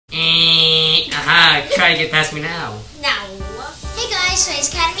Aha, try to get past me now. No. Hey guys, so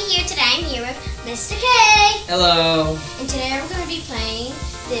it's Academy here. Today I'm here with Mr. K. Hello. And today we're going to be playing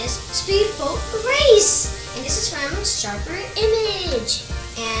this speedboat race. And this is from Sharper Image.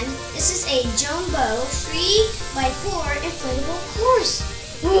 And this is a jumbo 3x4 inflatable course.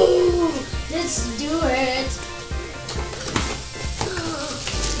 Ooh, let's do it.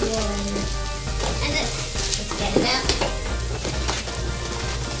 And then, let's get it out.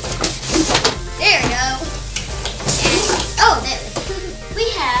 There we go. And, oh, there. We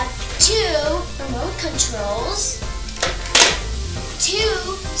have 2 remote controls, 2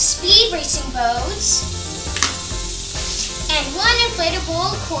 speed racing boats, and 1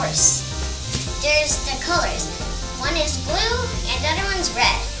 inflatable course. There's the colors. One is blue and the other one's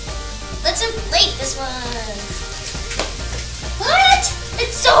red. Let's inflate this one. What?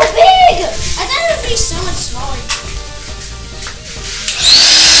 It's so big! I thought it would be so much smaller.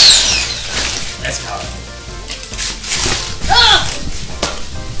 That's powerful. Oh!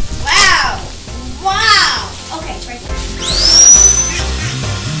 Wow! Wow! Okay, it's right there.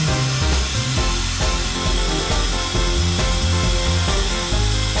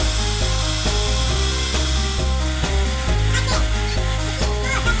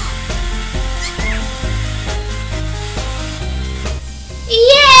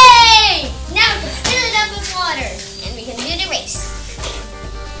 Yay! Now we can fill it up with water and we can do the race.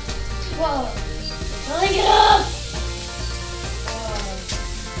 Whoa! Filling it up!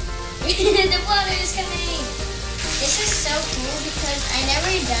 The water is coming! This is so cool because I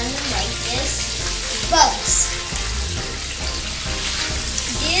never done them like this. Boats.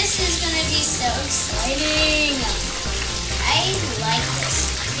 This is gonna be so exciting. I like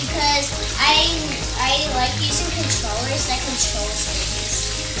this because I like using controllers that control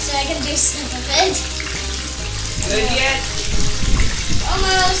things. So I can do stuff with it. Good yet?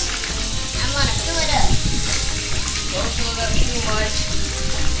 Almost. I'm gonna fill it up. Don't fill it up too much.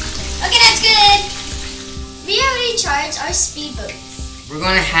 Okay, that's good. We already charged our speedboat. We're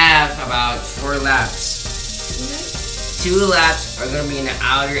going to have about 4 laps. 2 laps are going to be in the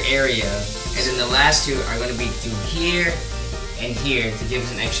outer area, and then the last 2 are going to be through here and here to give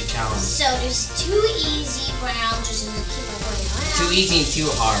us an extra challenge. So there's 2 easy rounds, just keep on going around. 2 easy and 2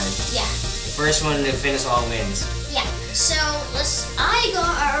 hard. Yeah. The first one to finish all wins. Yeah. So I go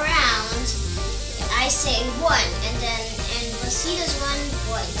around. I say 1, and he does 1.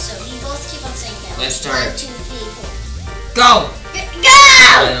 So we both keep on saying that. Let's start. 1, 2, 3, 4. Go!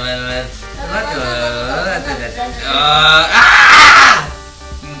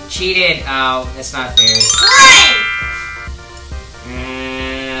 You cheated. Oh, that's not fair. Why?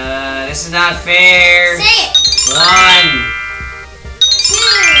 This is not fair. Say it. 1.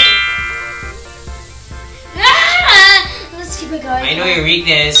 2. Let's keep it going. I know your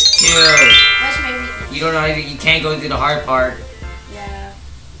weakness. 2. What's my weakness? You don't know. You can't go through the hard part. Yeah.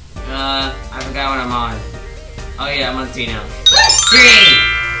 I forgot what I'm on. Oh yeah, I'm on 3 now. 3.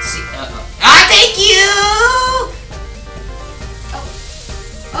 See, thank you.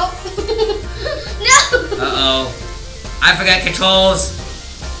 Oh. No. I forgot controls.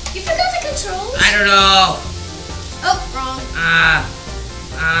 You forgot the controls? I don't know. Oh, wrong. Yeah.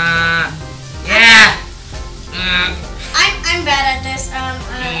 I'm bad at this.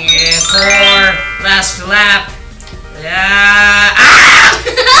 Yeah, 4. Last lap. Yeah.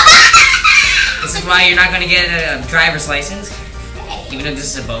 This is why you're not gonna get a driver's license, Hey. even though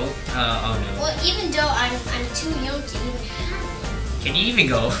this is a boat. Oh no. Well, even though I'm too young to even have one. Can you even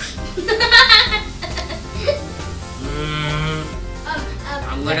go?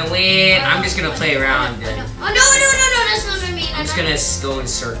 I'm gonna win. I'm just gonna play around then. Oh no, that's not what I mean. I'm just gonna go in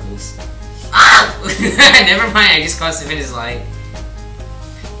circles. Ah! Never mind. I just crossed the finish line.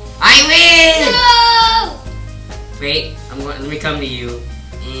 I win! No! Wait, let me come to you.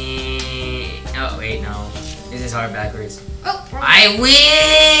 Oh wait, no. This is hard backwards. Oh, wrong. I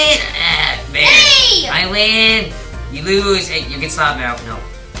win! Man. Hey! I win! You lose. Hey, you can stop now. No.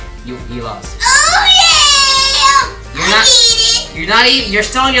 You lost. Oh yeah! You're not even, you're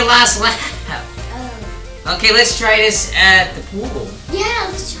still on your last lap. Okay, let's try this at the pool. Yeah,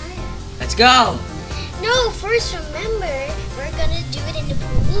 let's try it. Let's go. No, first remember, we're gonna do it in the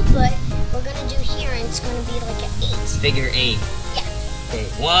pool, but we're gonna do here and it's gonna be like an 8. Figure 8. Yeah. Okay,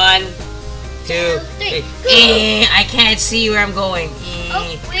 1, 2, 3. I can't see where I'm going. Oh,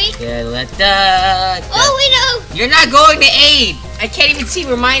 wait. Oh, we know. You're not going to 8. I can't even see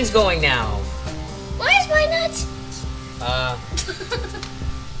where mine's going now. Why is mine not?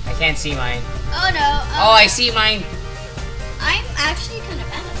 I can't see mine. Oh no. Oh, I see mine. I'm actually kind of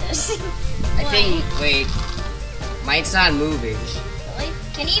bad at this. I think, wait. Mine's not moving. Really?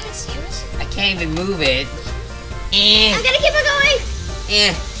 Can you even see this? I can't even move it. I'm gonna keep it going.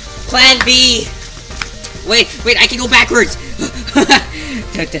 Plan B. Wait, I can go backwards.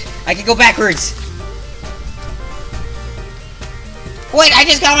 I can go backwards. Wait, I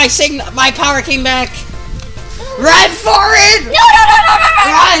just got my signal. My power came back. Run for it! No!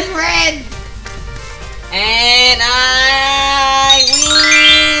 Run, Red! And I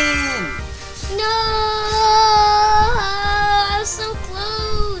win! No! So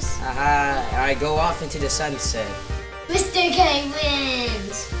close. I go off into the sunset. Mr. K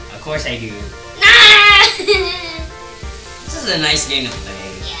wins. Of course I do. Nah! This is a nice game to play.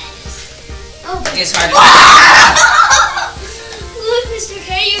 Yeah, it is. Oh, but It's hard to... Look, Mr.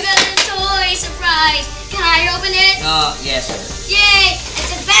 K, you got a toy surprise. Can I open it? Oh, yes, sir. Yay!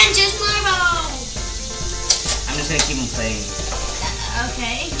 It's Avengers Marvel! I'm just gonna keep on playing.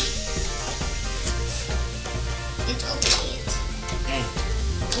 Okay. It's opening it. Okay.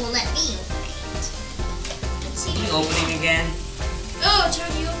 Well, let me open it. Let's see. Can you open it again? Oh, it's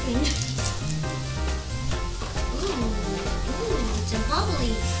already opened. Ooh, it's a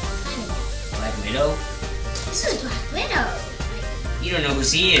bubbly kind of. Black Widow? This is Black Widow. You don't know who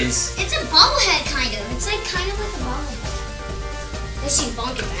she is. It's a bobblehead, kind of. It's like kind of like a bobblehead. Let's see,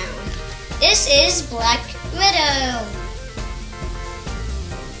 bonk it down. This is Black Widow.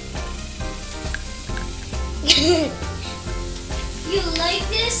 You like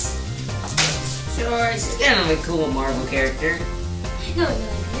this? Sure, she's kind of a cool Marvel character. No, you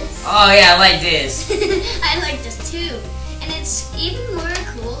like this? Oh yeah, I like this. I like this too. And it's even more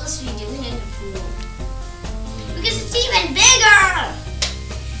cool as we do it in the pool. Because it's even bigger!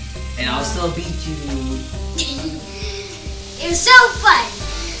 And I'll still beat you. It was so fun!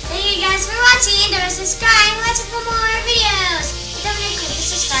 Thank you guys for watching, and don't subscribe and watch for more videos. And don't forget to click the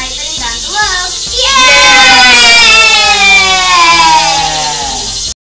subscribe button down below. Yay!